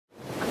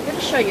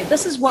show you.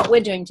 This is what we're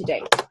doing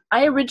today.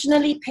 I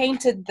originally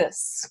painted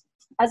this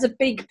as a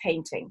big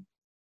painting.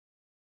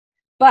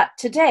 But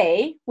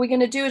today, we're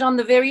going to do it on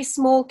the very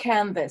small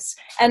canvas.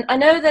 And I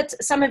know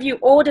that some of you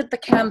ordered the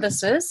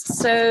canvases,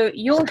 so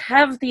you'll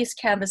have these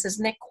canvases,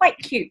 and they're quite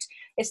cute.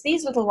 It's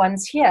these little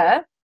ones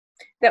here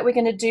that we're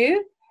going to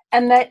do,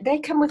 and they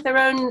come with their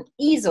own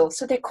easel.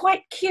 So they're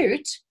quite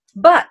cute,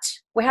 but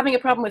we're having a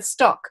problem with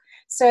stock.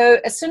 So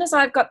as soon as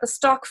I've got the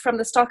stock from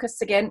the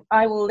stockists again,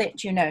 I will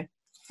let you know.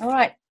 All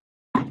right.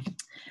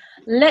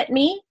 Let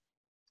me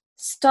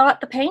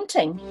start the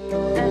painting.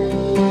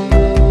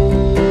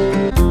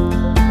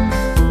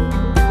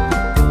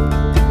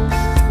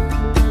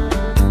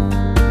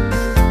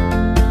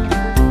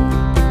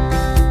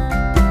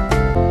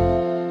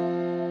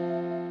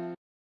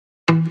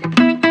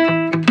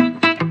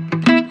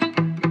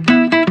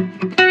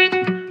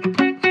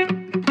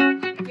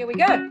 Here we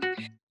go.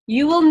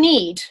 You will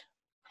need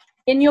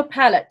in your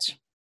palette,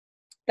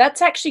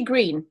 that's actually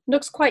green,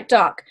 looks quite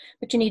dark,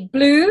 but you need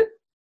blue,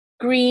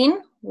 green,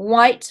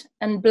 white,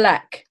 and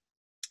black.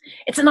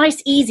 It's a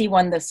nice easy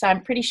one this, so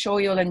I'm pretty sure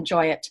you'll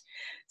enjoy it.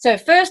 So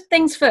first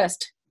things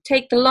first,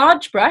 take the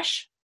large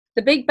brush,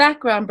 the big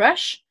background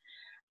brush,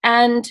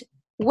 and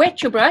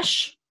wet your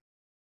brush.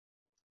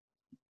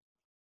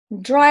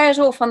 Dry it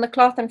off on the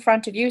cloth in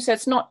front of you so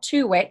it's not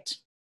too wet.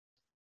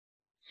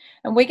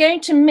 And we're going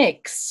to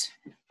mix,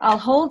 I'll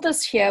hold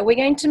this here, we're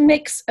going to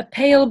mix a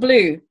pale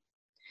blue.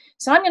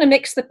 So I'm going to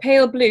mix the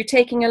pale blue,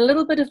 taking a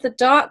little bit of the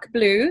dark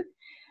blue,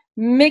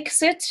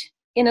 mix it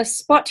in a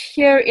spot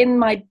here in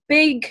my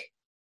big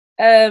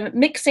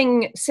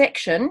mixing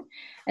section,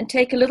 and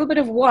take a little bit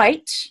of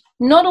white,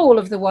 not all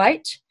of the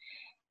white,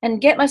 and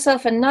get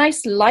myself a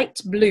nice light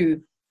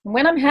blue. And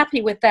when I'm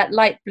happy with that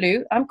light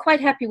blue, I'm quite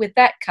happy with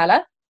that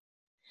color.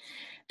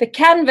 The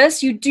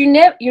canvas, you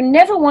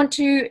never want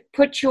to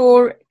put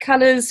your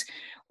colors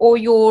or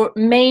your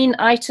main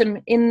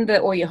item in the,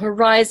 or your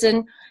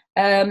horizon,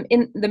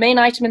 in the main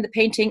item in the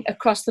painting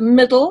across the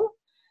middle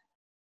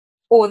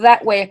or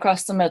that way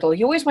across the middle.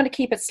 You always want to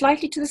keep it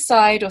slightly to the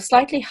side or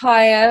slightly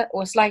higher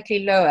or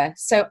slightly lower.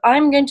 So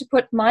I'm going to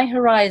put my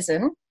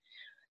horizon,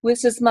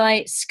 this is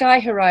my sky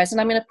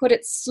horizon, I'm going to put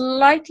it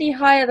slightly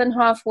higher than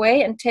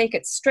halfway and take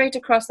it straight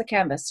across the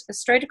canvas, as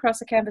straight across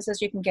the canvas as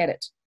you can get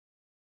it.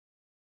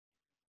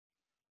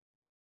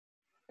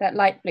 That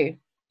light blue.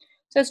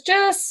 So it's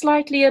just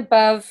slightly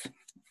above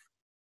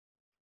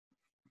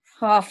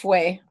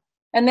halfway.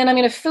 And then I'm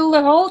going to fill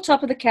the whole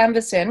top of the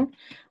canvas in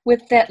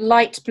with that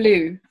light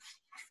blue.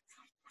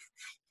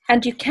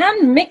 And you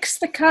can mix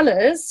the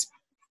colors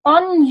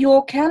on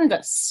your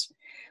canvas.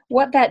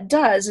 What that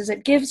does is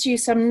it gives you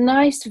some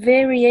nice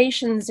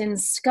variations in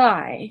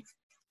sky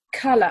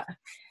color.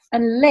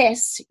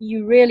 Unless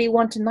you really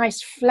want a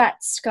nice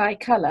flat sky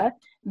color,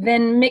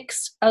 then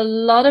mix a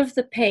lot of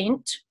the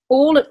paint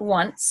all at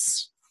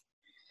once.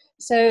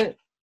 So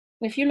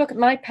if you look at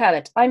my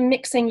palette, I'm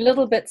mixing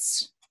little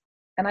bits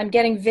and I'm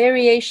getting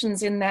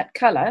variations in that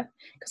color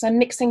because I'm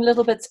mixing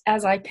little bits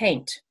as I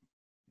paint.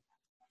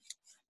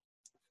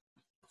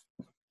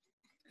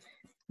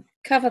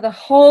 Cover the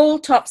whole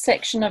top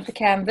section of the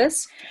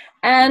canvas,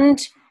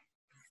 and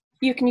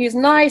you can use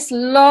nice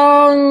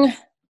long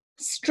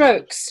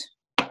strokes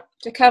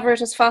to cover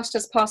it as fast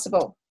as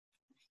possible.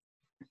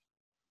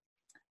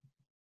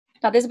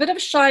 Now there's a bit of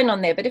a shine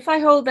on there, but if I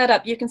hold that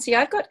up, you can see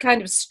I've got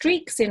kind of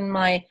streaks in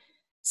my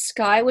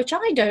sky, which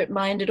I don't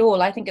mind at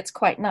all. I think it's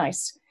quite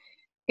nice.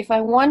 If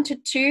I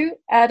wanted to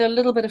add a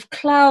little bit of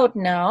cloud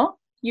now,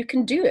 you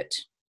can do it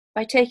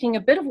by taking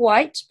a bit of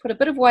white, put a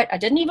bit of white. I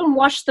didn't even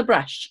wash the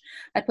brush.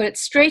 I put it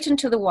straight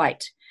into the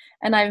white,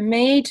 and I've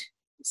made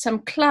some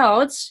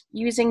clouds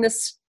using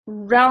this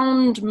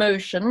round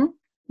motion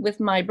with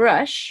my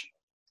brush.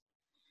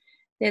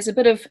 There's a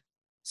bit of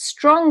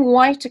strong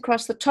white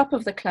across the top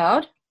of the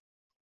cloud.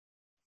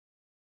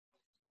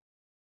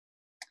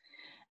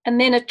 And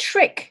then a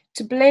trick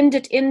to blend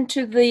it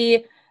into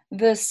the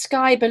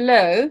sky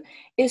below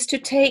is to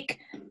take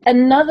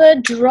another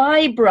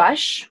dry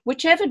brush,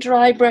 whichever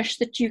dry brush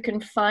that you can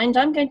find.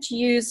 I'm going to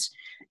use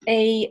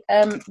a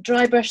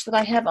dry brush that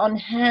I have on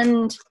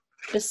hand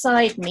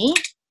beside me.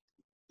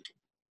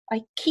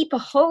 I keep a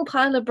whole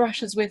pile of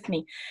brushes with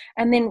me.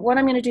 And then what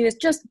I'm going to do is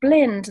just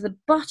blend the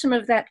bottom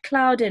of that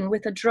cloud in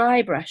with a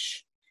dry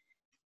brush.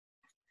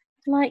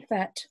 Like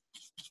that.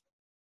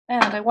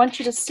 And I want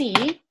you to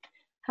see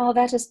how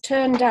that has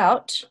turned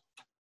out,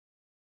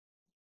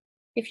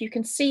 if you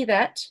can see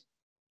that,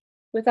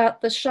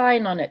 without the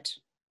shine on it.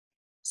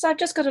 So I've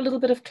just got a little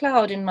bit of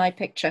cloud in my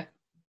picture.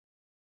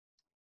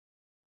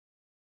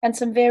 And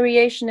some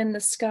variation in the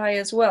sky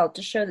as well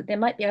to show that there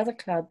might be other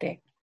cloud there.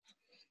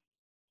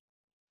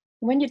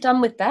 When you're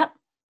done with that,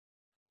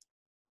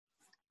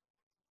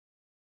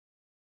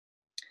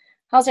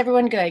 how's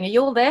everyone going? Are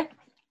you all there?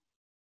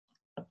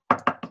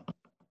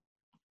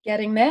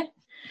 Getting there?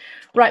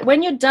 Right,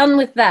 when you're done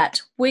with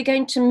that, we're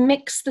going to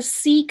mix the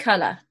sea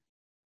color.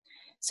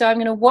 So I'm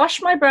going to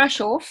wash my brush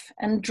off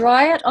and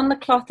dry it on the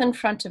cloth in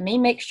front of me.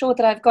 Make sure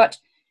that I've got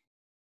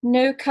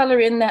no color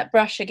in that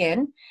brush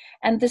again.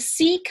 And the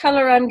sea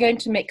color I'm going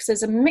to mix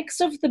is a mix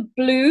of the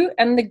blue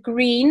and the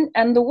green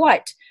and the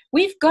white.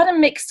 We've got a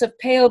mix of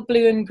pale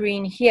blue and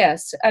green here.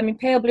 So, I mean,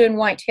 pale blue and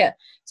white here.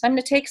 So I'm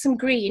going to take some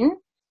green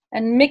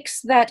and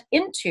mix that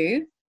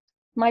into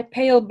my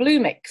pale blue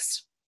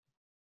mix.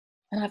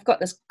 And I've got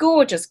this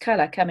gorgeous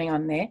color coming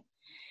on there.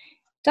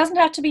 Doesn't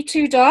have to be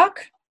too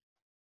dark.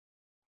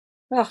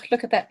 Oh,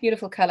 look at that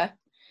beautiful color.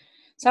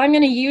 So I'm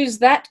going to use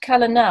that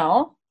color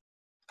now.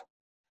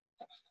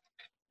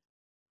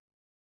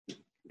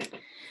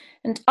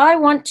 And I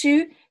want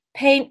to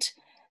paint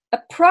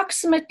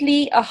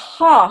approximately a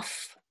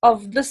half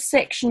of this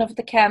section of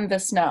the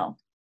canvas now.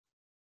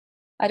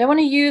 I don't want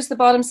to use the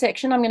bottom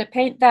section. I'm going to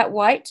paint that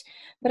white,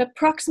 but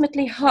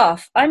approximately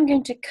half. I'm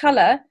going to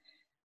color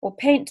or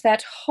paint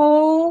that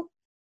whole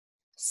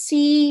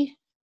sea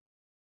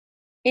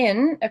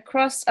in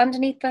across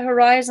underneath the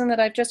horizon that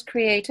I've just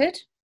created.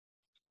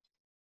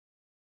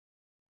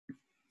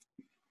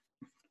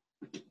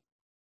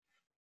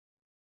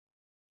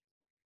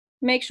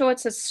 Make sure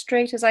it's as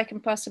straight as I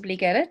can possibly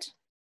get it.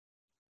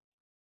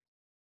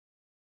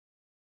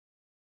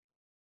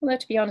 Although,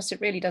 to be honest,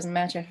 it really doesn't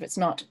matter if it's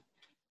not.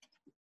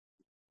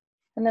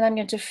 And then I'm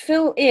going to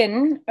fill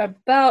in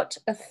about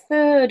a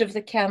third of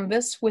the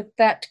canvas with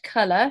that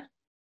color.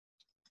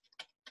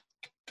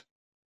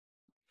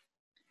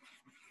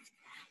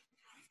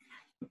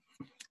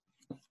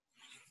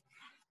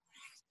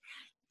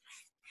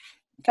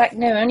 In fact,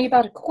 no, only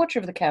about a quarter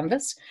of the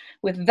canvas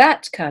with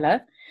that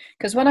color.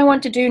 Because what I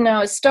want to do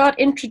now is start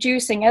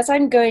introducing, as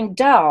I'm going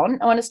down,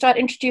 I want to start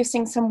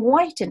introducing some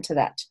white into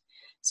that.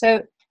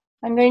 So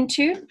I'm going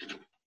to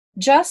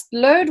just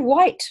load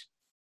white.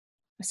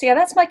 See how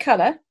that's my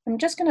color? I'm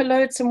just going to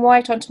load some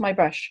white onto my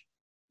brush.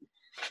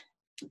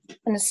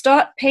 And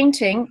start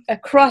painting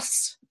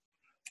across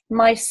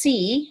my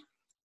sea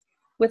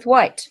with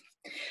white.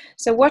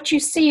 So what you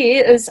see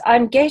is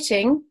I'm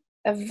getting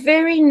a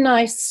very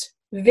nice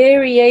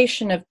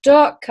variation of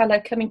dark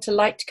color coming to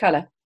light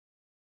color.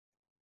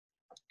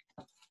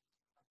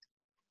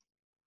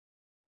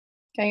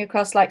 Going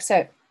across like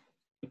so.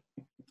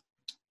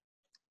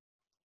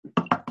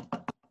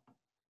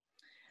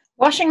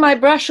 Washing my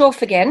brush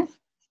off again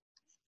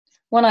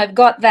when I've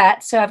got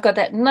that. So I've got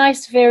that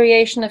nice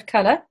variation of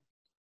color.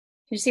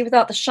 You see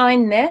without the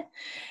shine there.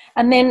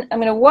 And then I'm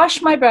going to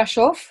wash my brush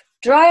off,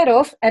 dry it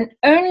off, and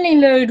only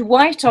load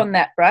white on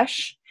that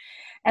brush.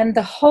 And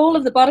the whole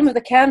of the bottom of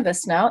the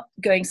canvas now,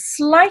 going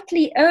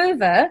slightly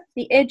over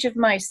the edge of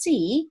my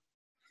sea,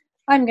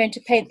 I'm going to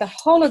paint the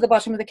whole of the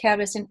bottom of the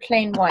canvas in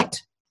plain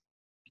white.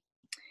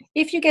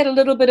 If you get a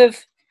little bit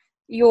of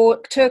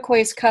your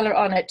turquoise color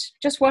on it,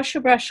 just wash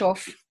your brush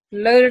off,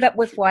 load it up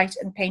with white,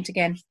 and paint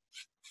again,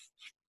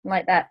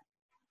 like that.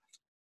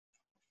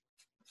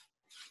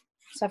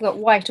 So I've got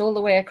white all the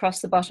way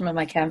across the bottom of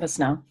my canvas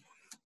now.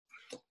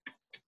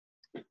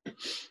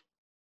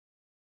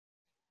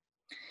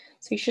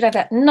 So you should have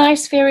that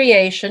nice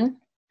variation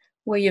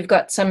where you've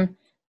got some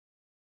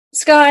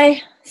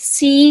sky,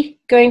 sea,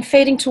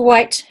 fading to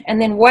white,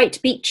 and then white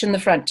beach in the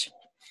front.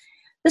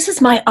 This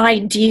is my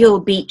ideal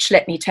beach,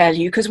 let me tell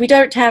you, because we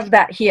don't have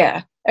that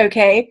here,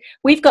 okay?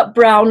 We've got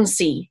brown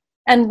sea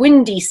and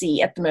windy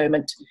sea at the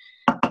moment.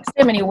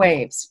 So many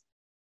waves.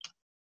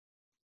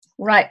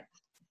 Right,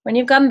 when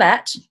you've done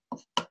that,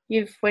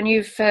 when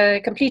you've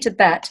completed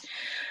that,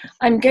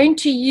 I'm going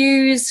to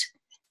use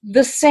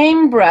the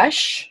same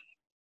brush,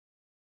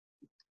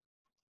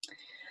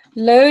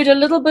 load a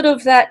little bit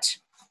of that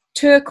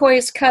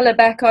turquoise color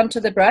back onto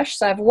the brush.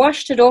 So I've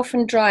washed it off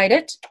and dried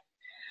it.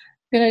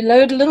 I'm going to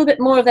load a little bit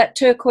more of that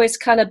turquoise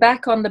color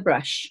back on the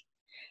brush.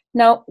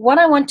 Now, what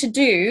I want to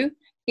do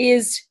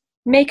is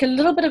make a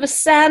little bit of a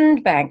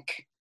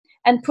sandbank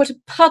and put a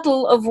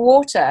puddle of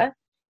water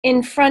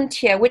in front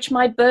here, which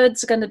my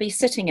birds are going to be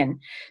sitting in.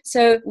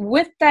 So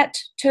with that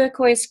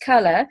turquoise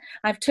color,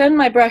 I've turned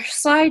my brush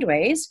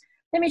sideways.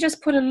 Let me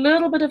just put a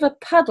little bit of a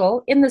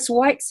puddle in this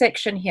white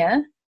section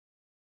here.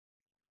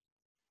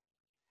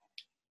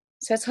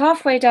 So it's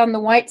halfway down the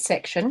white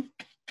section.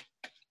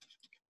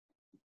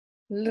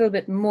 A little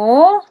bit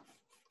more.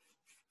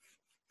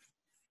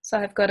 So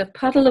I've got a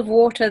puddle of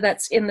water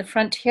that's in the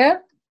front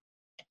here.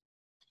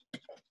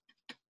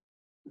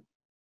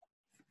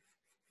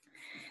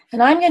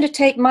 And I'm going to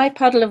take my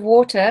puddle of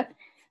water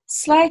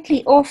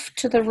slightly off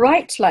to the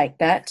right like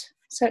that.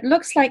 So it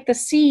looks like the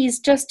sea's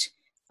just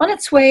on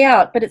its way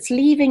out, but it's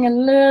leaving a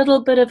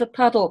little bit of a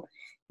puddle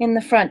in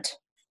the front.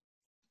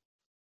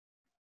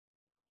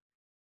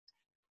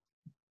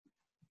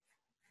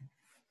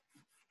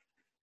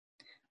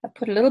 I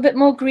put a little bit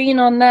more green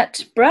on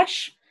that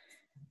brush.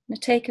 I'm going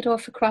to take it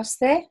off across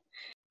there.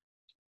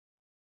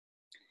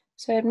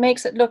 So it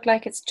makes it look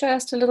like it's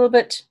just a little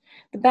bit,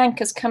 the bank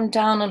has come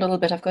down a little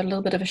bit. I've got a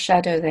little bit of a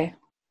shadow there.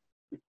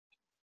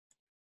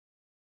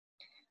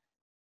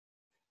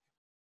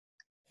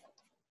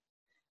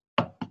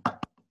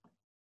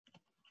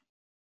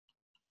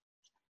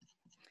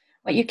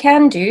 What you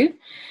can do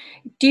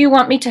Do you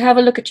want me to have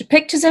a look at your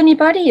pictures,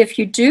 anybody? If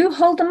you do,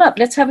 hold them up.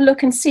 Let's have a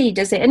look and see.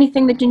 Is there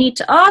anything that you need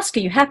to ask? Are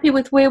you happy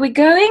with where we're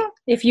going?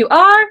 If you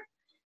are,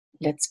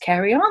 let's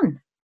carry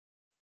on.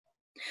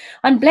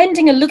 I'm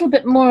blending a little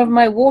bit more of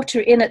my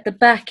water in at the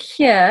back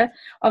here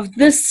of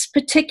this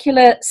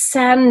particular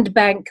sand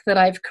bank that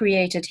I've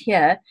created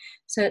here.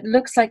 So it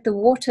looks like the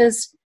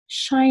water's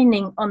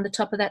shining on the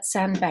top of that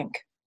sand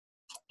bank.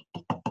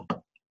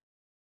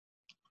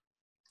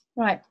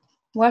 Right,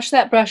 wash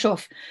that brush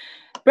off.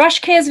 Brush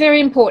care is very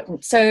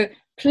important. So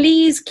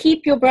please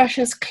keep your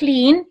brushes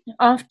clean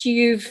after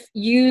you've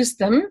used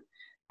them.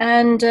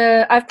 And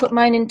I've put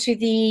mine into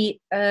the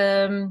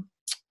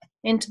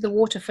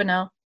water for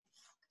now.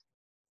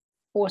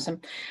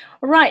 Awesome.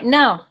 All right,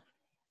 now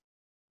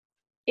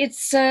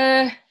it's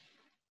time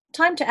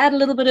to add a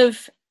little bit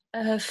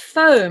of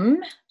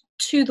foam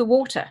to the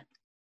water.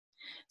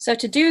 So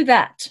to do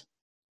that,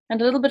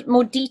 and a little bit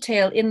more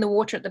detail in the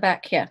water at the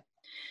back here.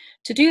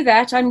 To do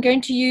that, I'm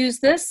going to use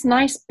this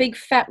nice big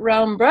fat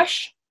round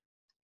brush.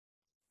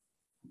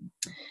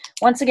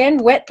 Once again,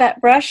 wet that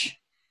brush,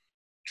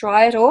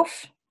 dry it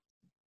off.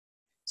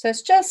 So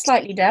it's just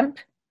slightly damp.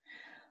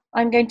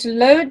 I'm going to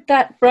load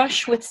that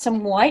brush with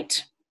some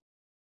white.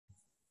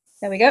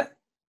 There we go.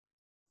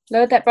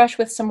 Load that brush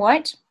with some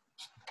white.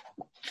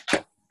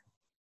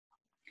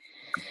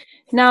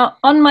 Now,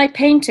 on my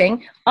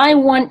painting, I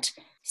want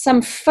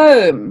some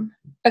foam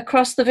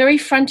across the very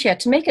front here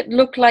to make it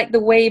look like the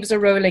waves are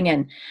rolling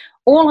in.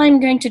 All I'm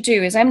going to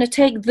do is I'm going to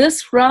take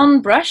this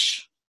round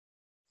brush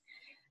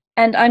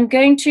and I'm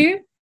going to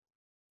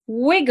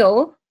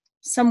wiggle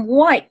some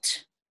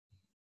white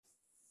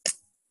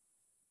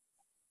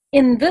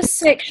in this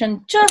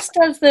section, just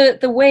as the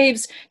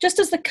waves, just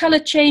as the color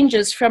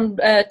changes from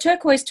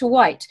turquoise to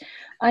white.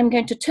 I'm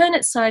going to turn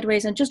it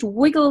sideways and just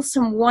wiggle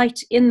some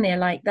white in there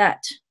like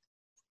that.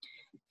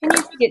 Can you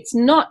see it's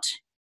not,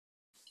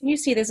 can you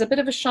see there's a bit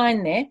of a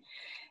shine there?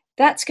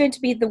 That's going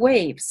to be the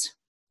waves.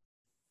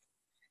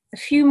 A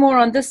few more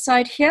on this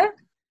side here,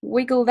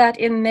 wiggle that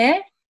in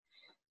there.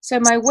 So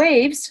my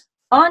waves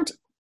aren't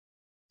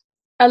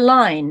a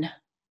line.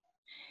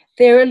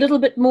 They're a little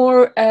bit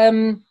more,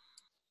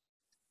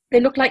 they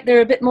look like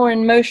they're a bit more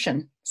in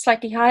motion,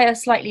 slightly higher,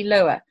 slightly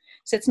lower.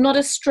 So it's not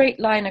a straight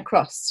line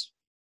across.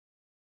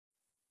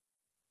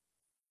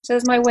 So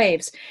there's my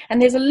waves.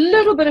 And there's a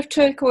little bit of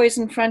turquoise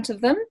in front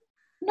of them,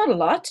 not a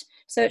lot.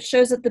 So it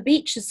shows that the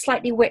beach is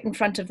slightly wet in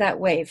front of that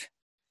wave.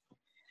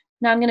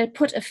 Now I'm going to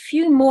put a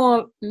few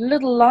more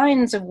little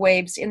lines of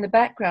waves in the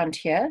background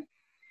here.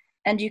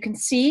 And you can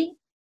see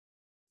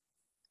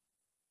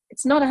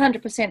it's not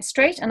 100%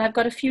 straight, and I've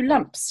got a few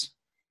lumps,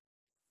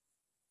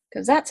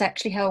 because that's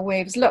actually how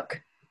waves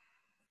look.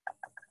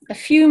 A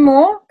few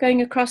more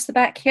going across the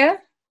back here,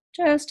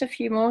 just a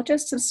few more,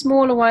 just some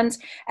smaller ones.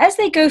 As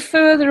they go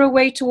further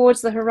away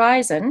towards the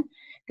horizon,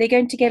 they're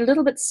going to get a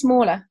little bit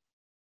smaller.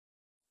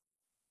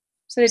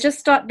 So they just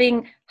start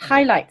being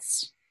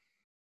highlights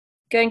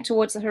going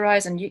towards the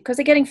horizon. Because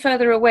they're getting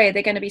further away,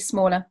 they're going to be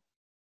smaller.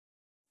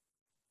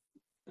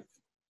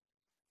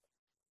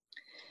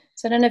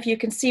 So I don't know if you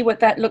can see what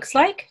that looks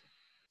like.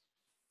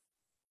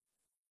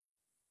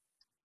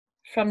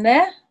 From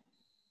there,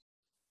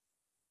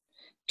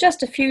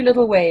 just a few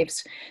little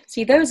waves.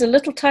 See, those are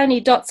little tiny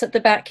dots at the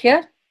back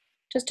here,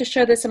 just to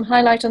show there's some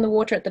highlight on the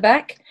water at the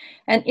back,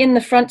 and in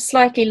the front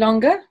slightly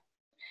longer,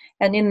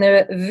 and in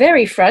the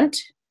very front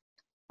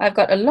I've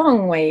got a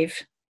long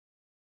wave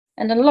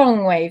and a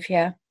long wave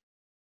here.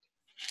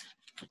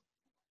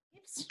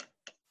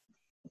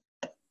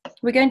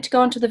 We're going to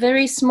go on to the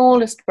very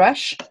smallest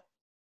brush,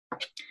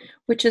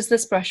 which is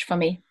this brush for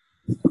me,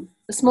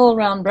 the small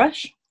round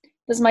brush.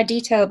 This is my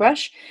detail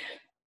brush.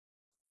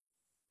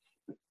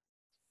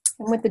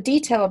 And with the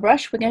detail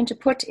brush, we're going to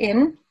put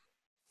in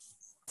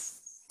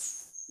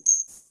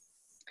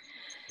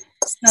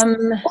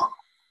some,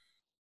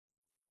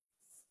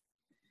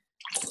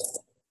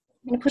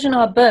 I'm going to put in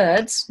our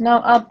birds.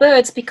 Now our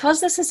birds, because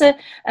this is a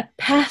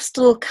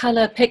pastel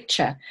color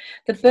picture,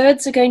 the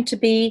birds are going to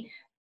be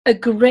a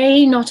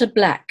gray, not a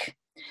black.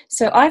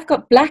 So I've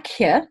got black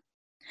here.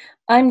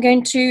 I'm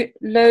going to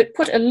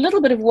put a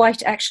little bit of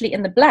white actually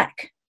in the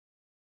black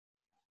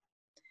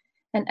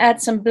and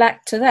add some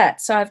black to that.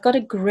 So I've got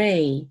a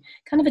gray,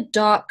 kind of a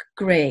dark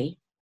gray,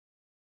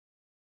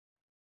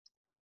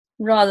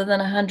 rather than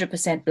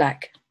 100%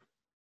 black.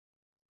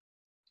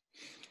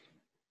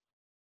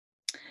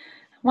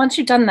 Once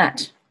you've done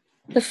that,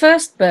 the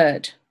first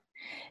bird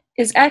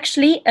is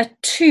actually a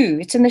 2.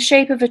 It's in the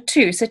shape of a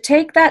 2. So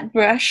take that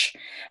brush,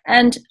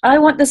 and I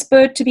want this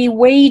bird to be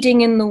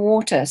wading in the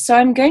water. So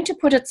I'm going to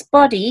put its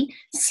body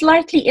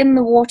slightly in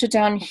the water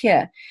down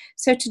here.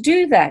 So to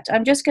do that,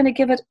 I'm just going to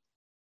give it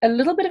a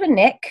little bit of a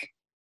neck,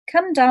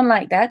 come down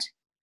like that,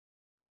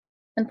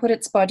 and put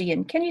its body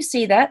in. Can you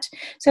see that?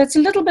 So it's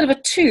a little bit of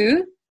a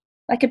 2,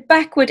 like a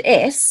backward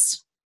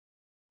S.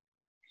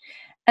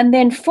 And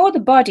then for the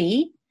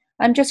body,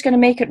 I'm just going to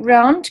make it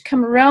round,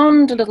 come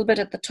round a little bit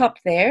at the top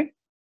there.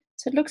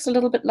 So it looks a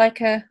little bit like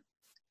a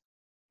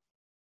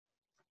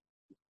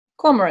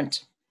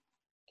cormorant.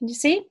 Can you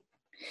see?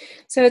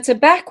 So it's a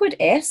backward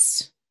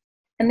S,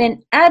 and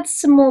then add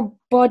some more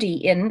body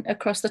in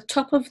across the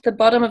top of the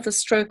bottom of the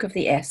stroke of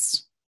the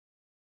S.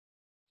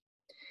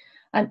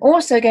 I'm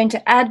also going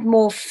to add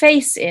more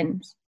face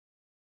in,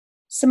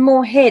 some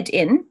more head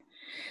in.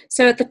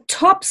 So at the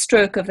top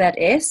stroke of that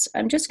S,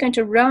 I'm just going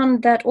to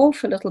round that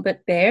off a little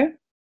bit there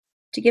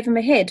to give him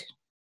a head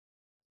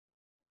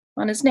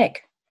on his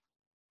neck.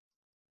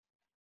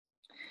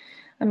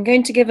 I'm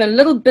going to give a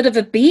little bit of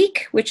a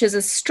beak, which is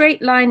a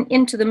straight line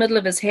into the middle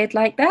of his head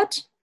like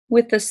that,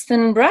 with this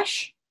thin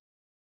brush,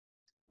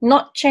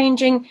 not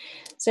changing.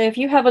 So if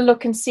you have a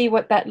look and see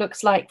what that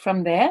looks like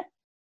from there.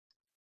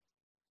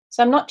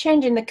 So I'm not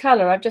changing the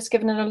color, I've just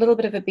given it a little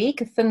bit of a beak,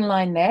 a thin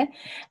line there.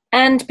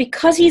 And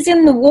because he's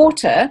in the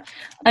water,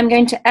 I'm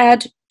going to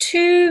add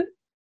 2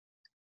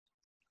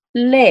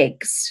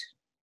 legs,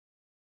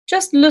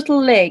 just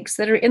little legs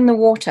that are in the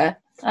water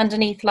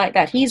underneath like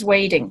that. He's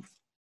wading.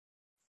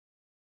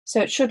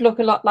 So it should look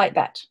a lot like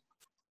that.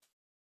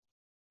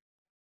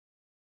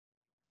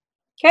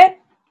 Okay.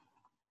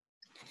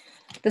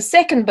 The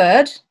second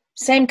bird,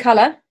 same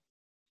color,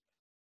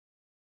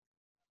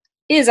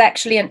 is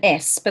actually an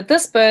S, but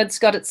this bird's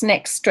got its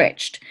neck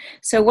stretched.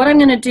 So what I'm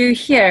going to do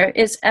here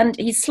is, and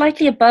he's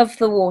slightly above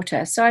the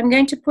water, so I'm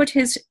going to put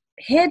his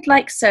head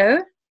like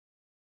so,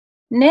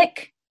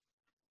 neck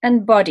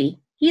and body.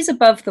 He's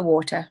above the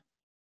water.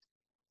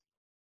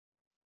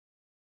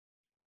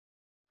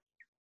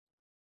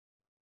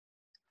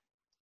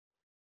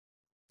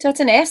 So it's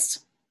an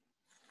S.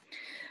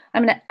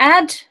 I'm going to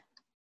add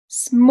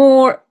some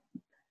more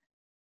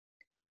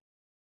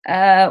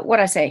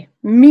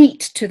meat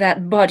to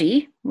that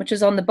body, which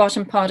is on the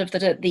bottom part of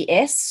the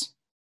S.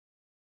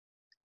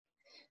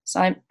 So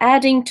I'm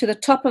adding to the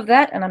top of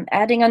that, and I'm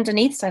adding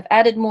underneath. So I've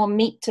added more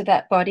meat to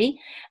that body.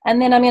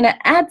 And then I'm going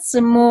to add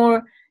some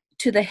more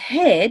to the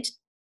head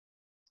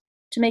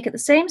to make it the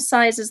same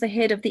size as the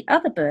head of the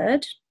other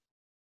bird.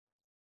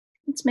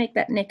 Let's make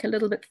that neck a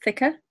little bit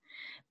thicker.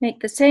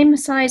 Make the same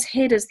size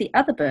head as the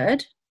other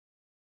bird.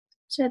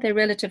 So they're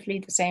relatively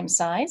the same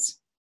size.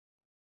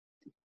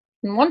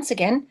 And once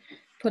again,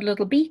 put a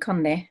little beak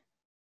on there.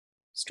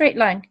 Straight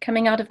line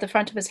coming out of the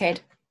front of his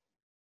head.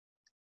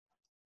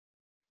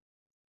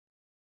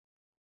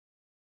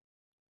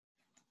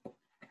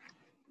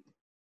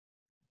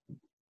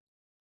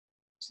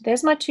 So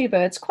there's my 2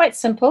 birds, quite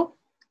simple.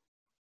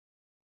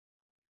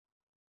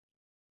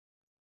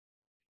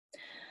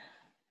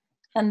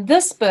 And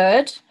this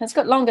bird has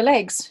got longer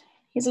legs.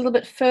 He's a little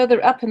bit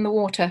further up in the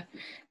water.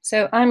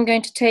 So I'm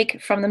going to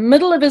take from the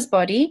middle of his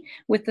body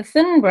with the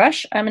thin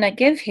brush, I'm going to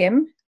give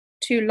him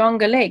 2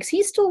 longer legs.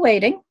 He's still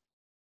wading.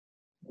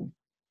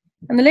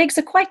 And the legs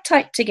are quite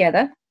tight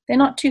together. They're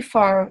not too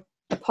far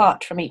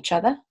apart from each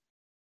other.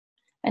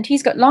 And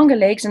he's got longer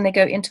legs and they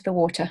go into the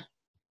water.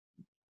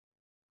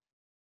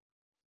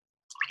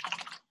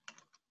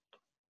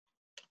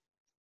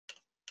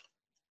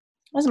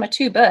 Those are my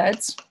 2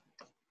 birds,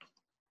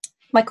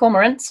 my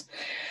cormorants.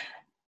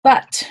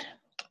 But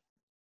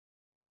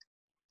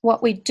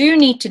what we do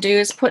need to do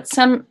is put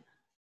some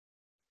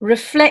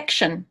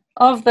reflection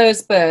of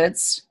those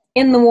birds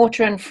in the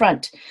water in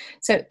front.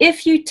 So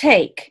if you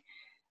take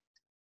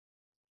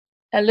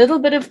a little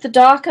bit of the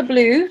darker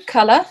blue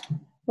color,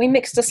 we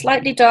mixed a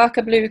slightly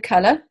darker blue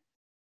color.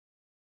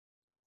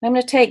 I'm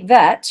going to take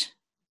that,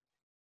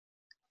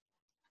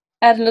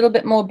 add a little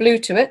bit more blue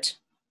to it.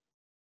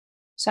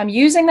 So I'm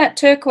using that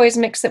turquoise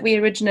mix that we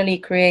originally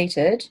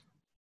created.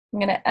 I'm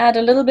going to add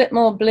a little bit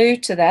more blue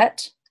to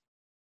that.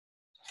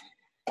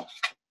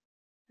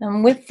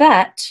 And with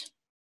that,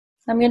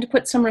 I'm going to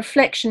put some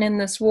reflection in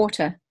this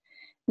water.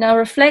 Now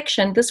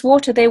reflection, this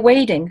water, they're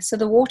wading, so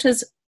the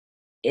water's,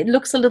 it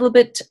looks a little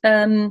bit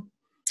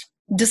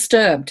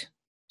disturbed.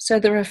 So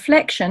the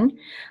reflection,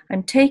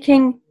 I'm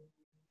taking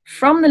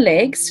from the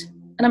legs,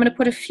 and I'm going to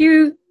put a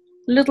few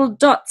little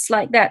dots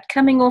like that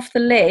coming off the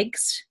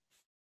legs.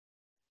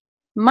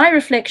 My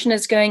reflection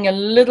is going a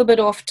little bit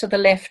off to the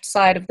left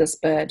side of this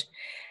bird.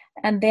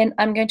 And then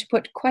I'm going to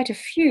put quite a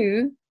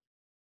few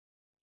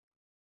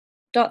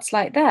dots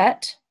like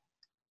that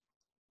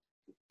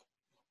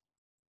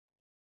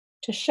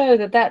to show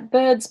that that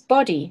bird's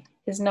body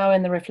is now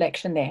in the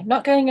reflection there,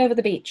 not going over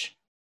the beach.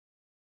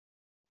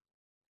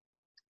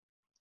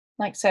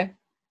 Like so.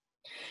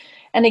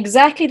 And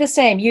exactly the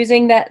same,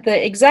 using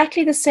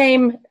exactly the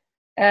same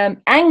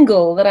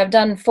angle that I've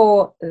done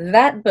for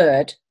that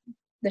bird,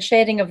 the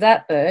shading of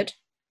that bird,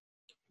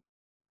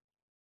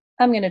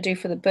 I'm going to do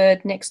for the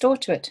bird next door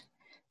to it.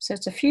 So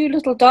it's a few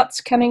little dots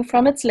coming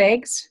from its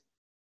legs.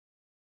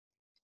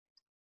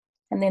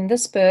 And then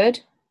this bird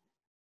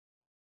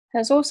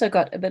has also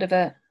got a bit of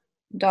a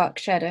dark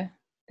shadow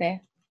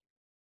there.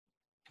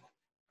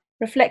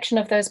 Reflection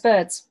of those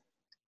birds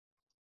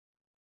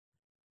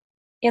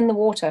in the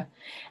water.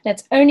 And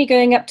it's only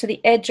going up to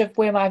the edge of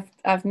where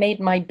I've made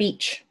my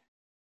beach.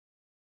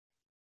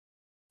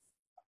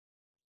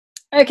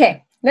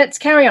 Okay, let's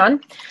carry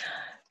on.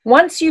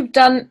 Once you've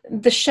done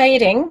the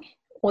shading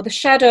or the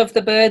shadow of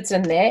the birds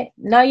in there.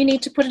 Now you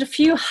need to put a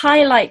few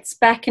highlights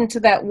back into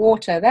that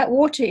water. That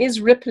water is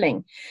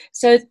rippling.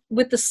 So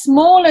with the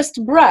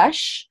smallest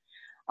brush,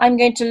 I'm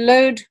going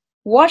to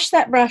wash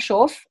that brush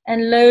off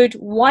and load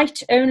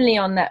white only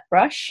on that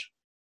brush.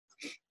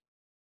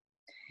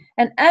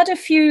 And add a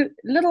few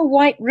little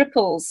white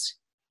ripples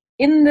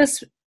in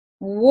this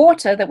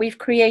water that we've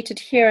created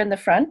here in the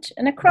front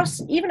and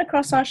even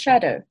across our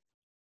shadow.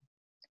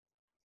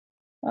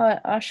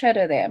 Our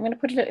shadow there. I'm going to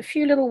put a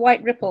few little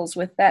white ripples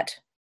with that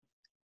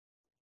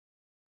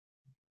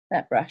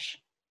brush.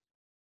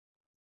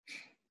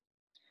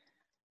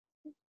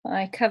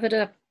 I covered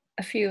up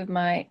a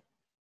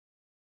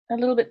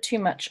little bit too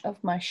much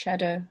of my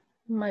shadow,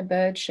 my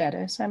bird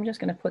shadow, so I'm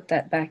just going to put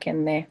that back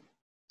in there.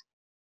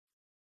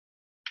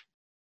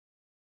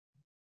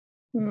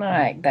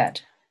 Like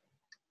that.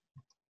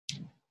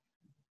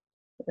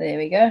 There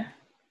we go.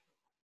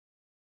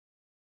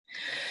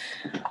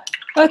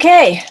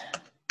 Okay.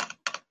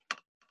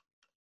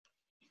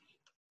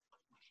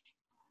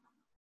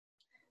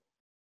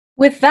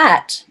 With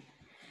that,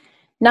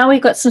 now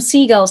we've got some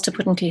seagulls to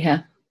put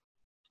into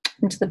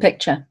the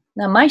picture.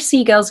 Now my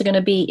seagulls are going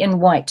to be in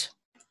white.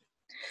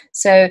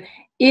 So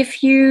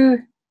if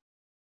you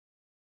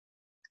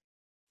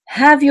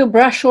have your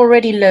brush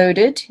already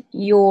loaded,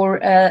 your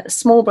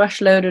small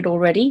brush loaded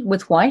already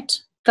with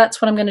white,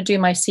 that's what I'm going to do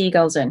my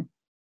seagulls in.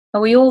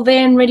 Are we all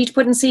there and ready to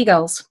put in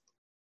seagulls?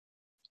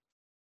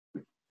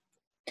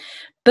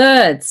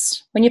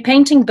 Birds. When you're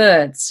painting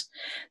birds,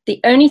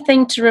 the only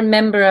thing to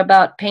remember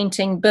about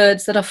painting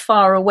birds that are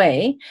far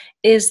away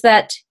is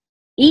that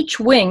each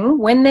wing,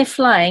 when they're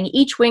flying,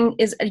 each wing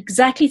is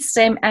exactly the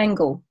same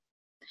angle.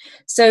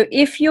 So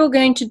if you're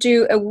going to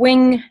do a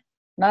wing,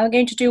 now I'm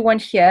going to do one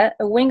here,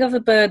 a wing of a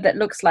bird that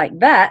looks like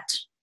that,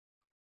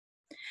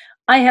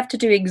 I have to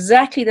do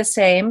exactly the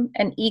same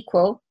and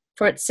equal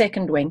for its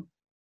second wing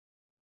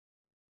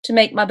to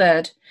make my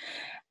bird.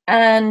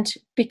 And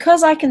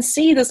because I can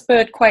see this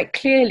bird quite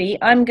clearly,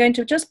 I'm going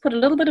to just put a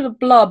little bit of a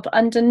blob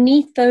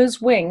underneath those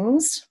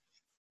wings,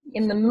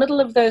 in the middle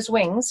of those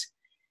wings,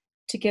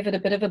 to give it a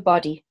bit of a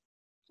body.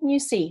 And you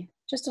see,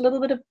 just a little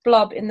bit of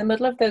blob in the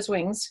middle of those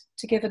wings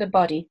to give it a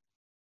body.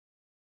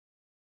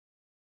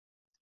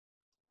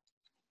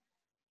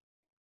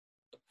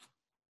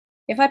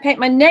 If I paint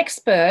my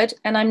next bird,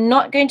 and I'm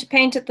not going to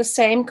paint it the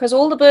same because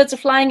all the birds are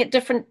flying at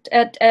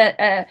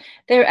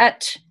they're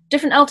at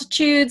different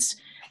altitudes.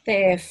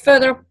 They're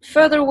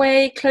further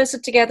away, closer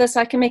together,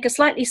 so I can make a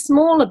slightly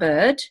smaller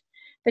bird,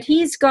 but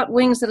he's got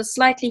wings that are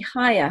slightly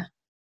higher.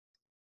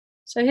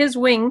 So his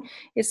wing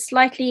is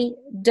slightly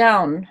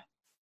down.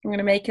 I'm going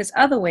to make his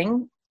other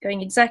wing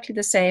going exactly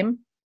the same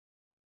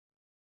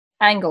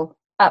angle,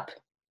 up.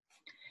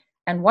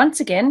 And once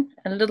again,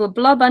 a little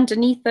blob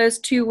underneath those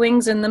two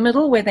wings in the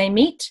middle where they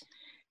meet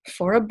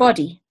for a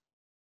body.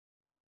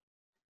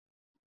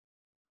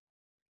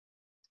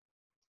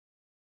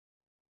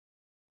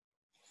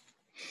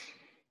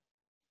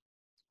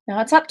 Now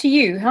it's up to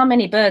you how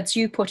many birds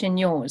you put in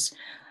yours.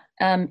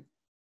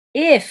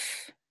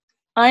 If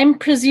I'm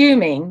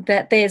presuming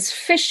that there's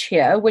fish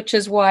here, which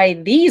is why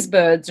these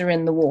birds are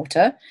in the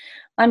water,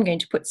 I'm going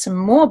to put some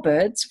more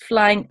birds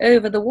flying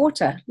over the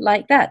water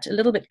like that, a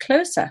little bit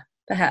closer,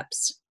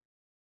 perhaps,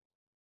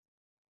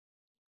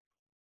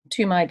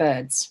 to my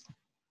birds,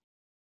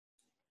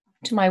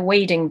 to my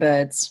wading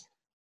birds.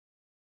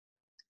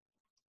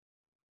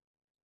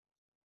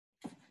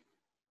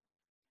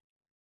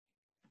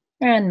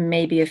 And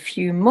maybe a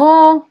few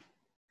more,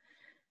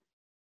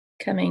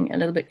 coming a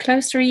little bit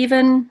closer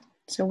even.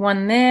 So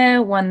one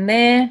there,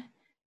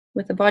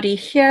 with the body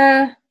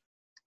here.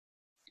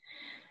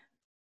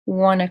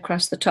 One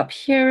across the top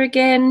here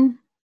again.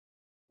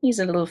 He's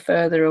a little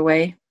further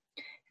away,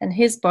 and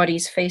his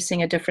body's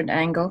facing a different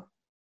angle.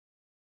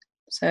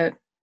 So it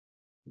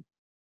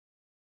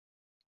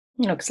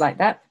looks like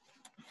that.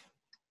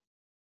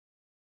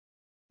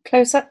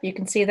 Close up, you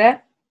can see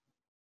that.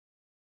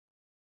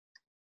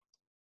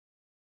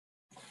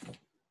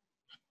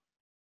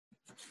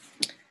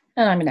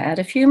 And I'm going to add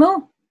a few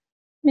more,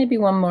 maybe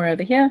one more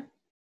over here.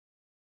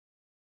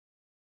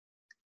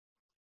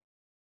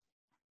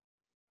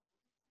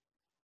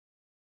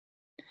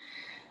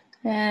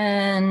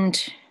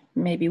 And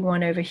maybe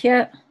one over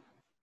here.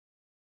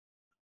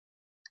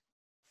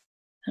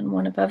 And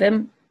one above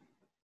him.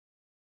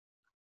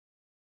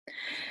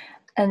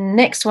 And the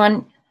next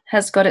one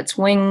has got its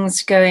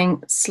wings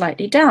going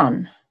slightly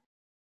down,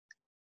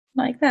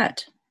 like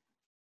that.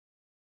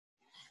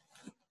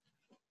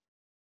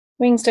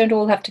 Wings don't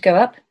all have to go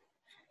up.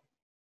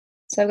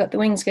 So I've got the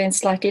wings going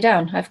slightly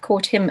down. I've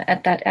caught him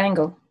at that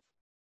angle.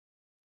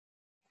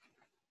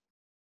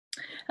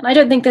 And I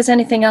don't think there's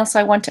anything else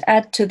I want to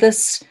add to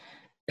this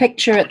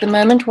picture at the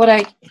moment. What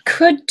I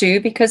could do,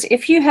 because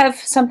if you have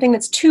something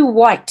that's too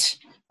white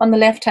on the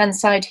left-hand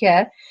side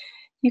here,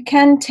 you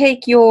can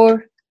take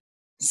your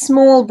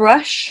small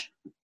brush,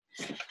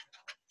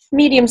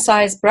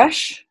 medium-sized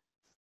brush.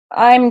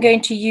 I'm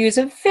going to use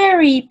a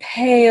very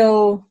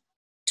pale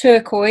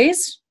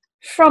turquoise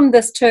from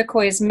this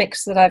turquoise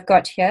mix that I've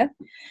got here.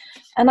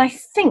 And I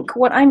think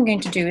what I'm going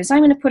to do is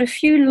I'm going to put a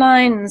few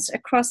lines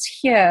across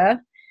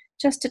here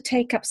just to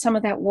take up some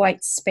of that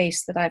white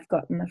space that I've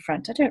got in the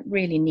front. I don't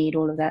really need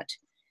all of that.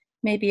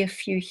 Maybe a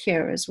few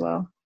here as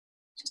well.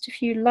 Just a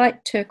few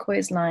light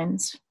turquoise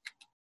lines.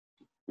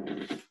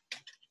 You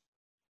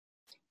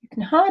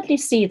can hardly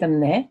see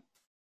them there.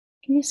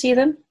 Can you see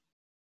them?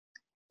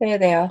 There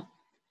they are.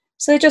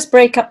 So they just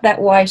break up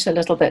that white a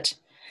little bit.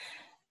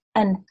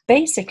 And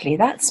basically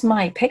that's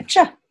my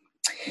picture.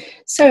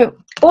 So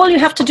all you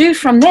have to do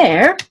from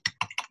there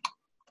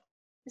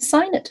is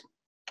sign it,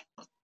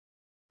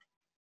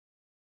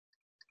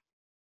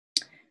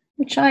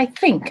 which I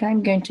think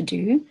I'm going to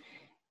do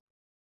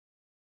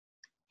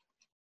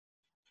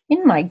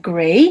in my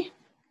grey,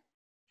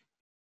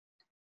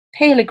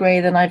 paler grey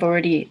than I've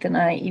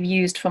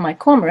used for my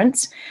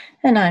cormorants,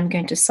 and I'm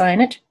going to sign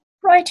it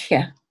right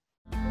here.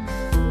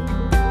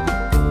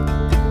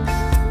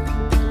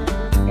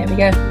 There we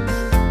go.